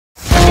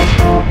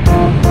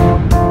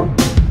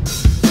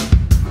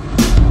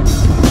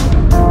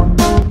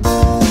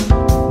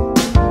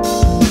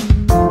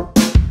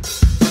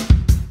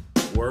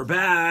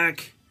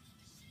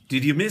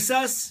Did you miss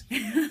us?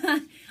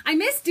 I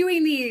miss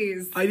doing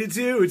these. I did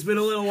too. It's been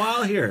a little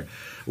while here.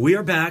 We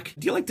are back.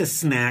 Do you like to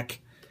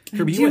snack?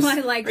 Kirby, Do I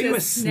like are you to a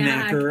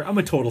snack? snacker? I'm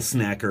a total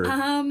snacker.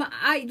 I'm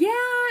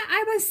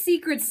a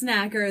secret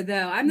snacker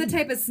though. I'm the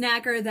type of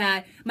snacker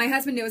that my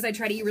husband knows I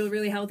try to eat really,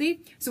 really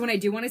healthy. So when I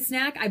do want to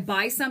snack, I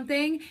buy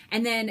something,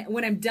 and then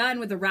when I'm done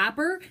with the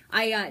wrapper,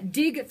 I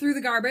dig through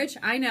the garbage.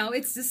 I know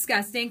it's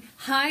disgusting.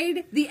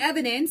 Hide the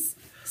evidence,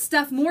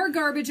 stuff more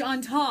garbage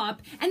on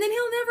top, and then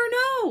he'll never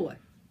know.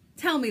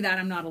 Tell me that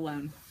I'm not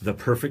alone. The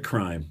perfect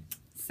crime.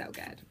 So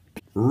good.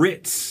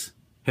 Ritz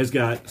has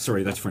got,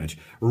 sorry, that's French.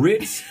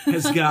 Ritz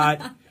has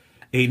got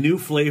a new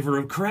flavor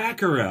of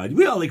cracker out.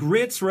 We all like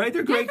Ritz, right?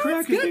 They're great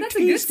crackers. Good. They're That's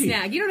tasty. a good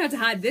snack. You don't have to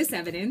hide this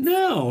evidence.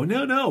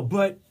 No.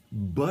 But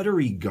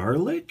buttery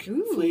garlic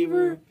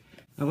flavor?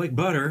 I like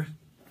butter.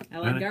 I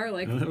like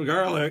garlic. I like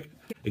garlic.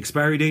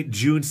 Expiry date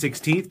June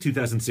 16th,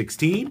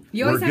 2016.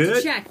 You always We're have good.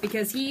 to check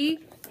because he'll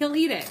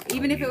eat it.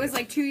 Even if it was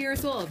like 2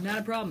 years old. Not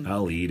a problem.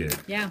 I'll eat it.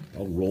 Yeah.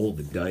 I'll roll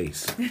the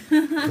dice.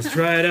 Let's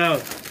try it out.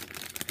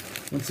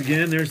 Once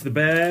again, there's the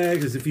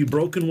bag. There's a few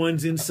broken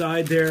ones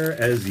inside there,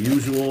 as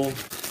usual.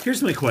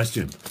 Here's my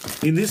question.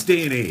 In this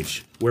day and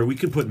age, where we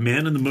can put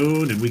man on the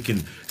moon and we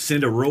can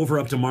send a rover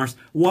up to Mars,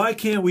 why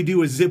can't we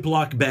do a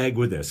Ziploc bag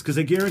with this? Because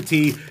I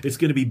guarantee it's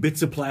going to be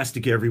bits of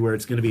plastic everywhere.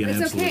 It's going to be an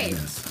absolute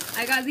mess.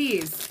 I got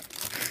these.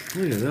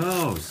 Look at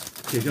those.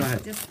 Okay, go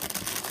ahead.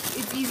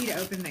 It's easy to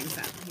open things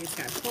up. You just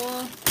got to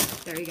pull.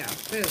 There you go.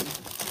 Boom.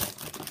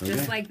 Okay.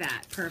 Just like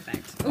that.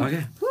 Perfect. Ooh,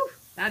 Okay. Whew,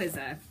 that is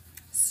a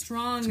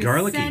strong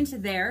garlicky.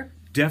 scent there.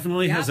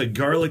 Definitely has a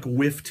garlic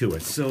whiff to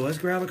it. So let's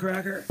grab a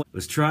cracker.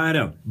 Let's try it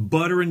out.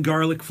 Butter and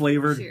garlic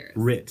flavored Cheers.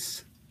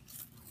 Ritz.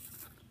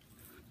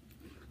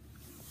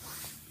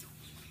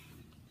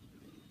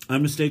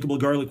 Unmistakable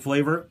garlic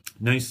flavor.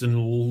 Nice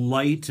and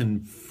light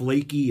and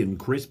flaky and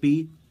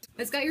crispy.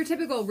 It's got your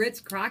typical Ritz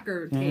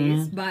cracker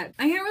taste, but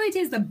I can't really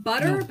taste the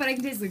butter, but I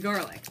can taste the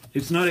garlic.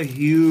 It's not a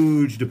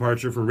huge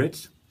departure for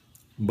Ritz,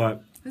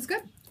 but It's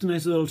good. it's a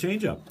nice little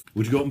change up.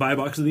 Would you go out and buy a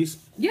box of these?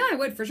 Yeah, I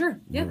would for sure.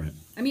 Yeah. All right.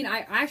 I mean,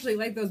 I actually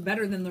like those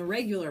better than the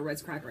regular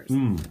Ritz crackers.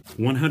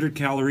 100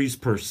 calories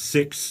per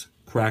 6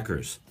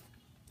 crackers.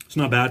 It's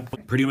not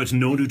bad. Pretty much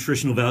no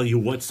nutritional value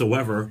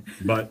whatsoever,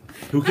 but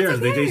who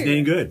cares? They taste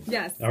dang good.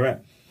 Yes. All right.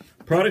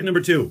 Product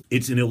number 2.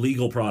 It's an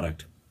illegal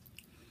product.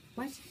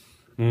 What?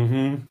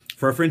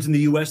 For our friends in the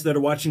U.S. that are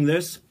watching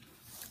this,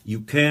 you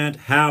can't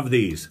have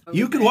these.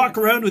 You can walk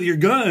around with your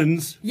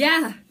guns.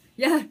 Yeah.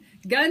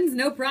 Guns,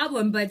 no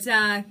problem, but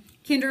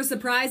Kinder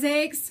Surprise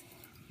eggs,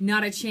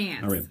 not a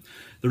chance. All right.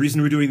 The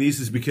reason we're doing these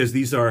is because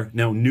these are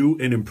now new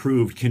and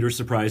improved Kinder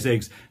Surprise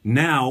eggs.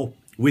 Now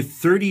with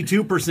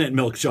 32%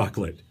 milk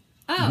chocolate.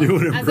 Oh, New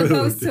and as improved.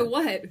 opposed to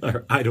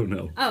what? I don't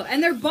know. Oh,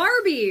 and they're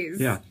Barbies.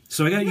 Yeah.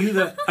 So I got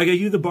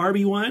you the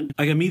Barbie one.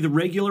 I got me the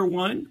regular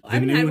one. I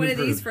haven't had one of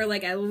these for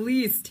like at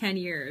least 10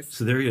 years.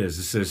 So there it is.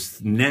 It says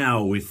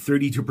now with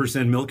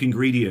 32% milk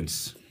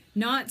ingredients.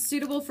 Not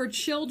suitable for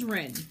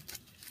children.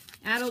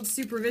 Adult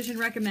supervision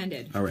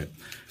recommended. All right.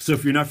 So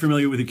if you're not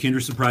familiar with a Kinder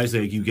Surprise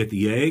egg, you get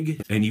the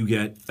egg and you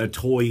get a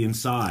toy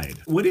inside.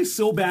 What is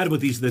so bad about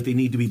these that they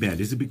need to be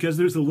banned? Is it because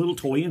there's a little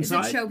toy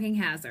inside? It's a choking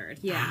hazard.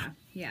 Yeah.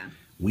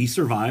 We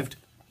survived.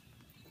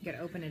 You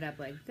gotta open it up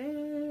like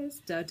this.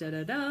 Da da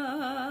da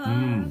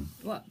da.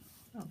 What?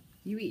 Oh,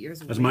 you eat yours.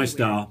 That's my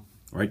style,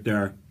 right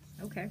there.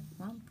 Okay.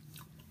 Well.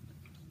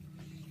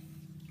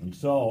 And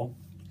so,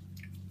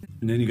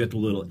 and then you got the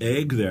little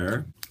egg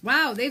there.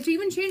 Wow, they've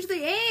even changed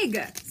the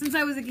egg since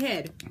I was a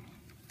kid.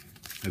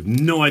 I have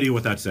no idea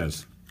what that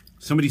says.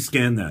 Somebody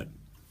scan that.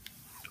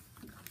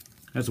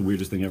 That's the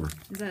weirdest thing ever.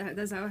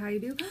 That's how you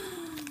do?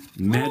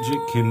 Magic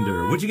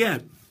Kinder. What'd you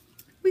get?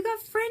 We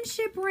got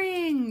friendship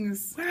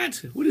rings.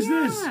 What? What is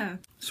this?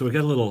 So I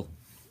got a little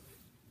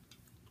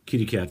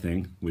kitty cat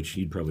thing, which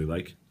you'd probably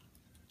like.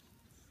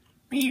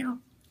 There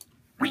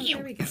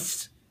we go.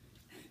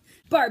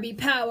 Barbie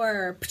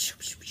power.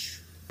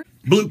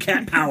 Blue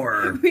cat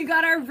power. We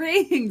got our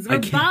rings. We're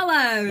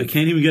ballas. I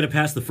can't even get it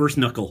past the first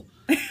knuckle.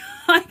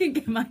 I can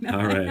get mine up.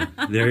 All right.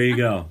 There you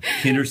go.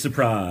 Kinder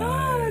Surprise.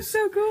 Oh, that's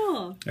so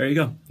cool. There you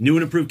go. New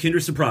and improved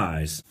Kinder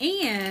Surprise.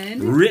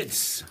 And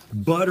Ritz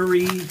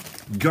buttery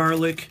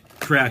garlic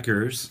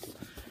crackers.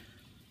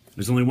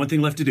 There's only one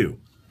thing left to do.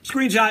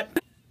 Screenshot.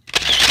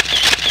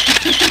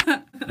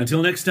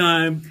 Until next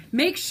time.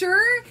 make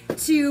sure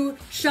to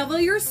shovel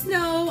your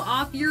snow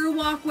off your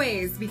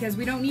walkways because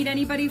we don't need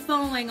anybody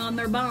falling on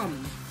their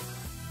bum.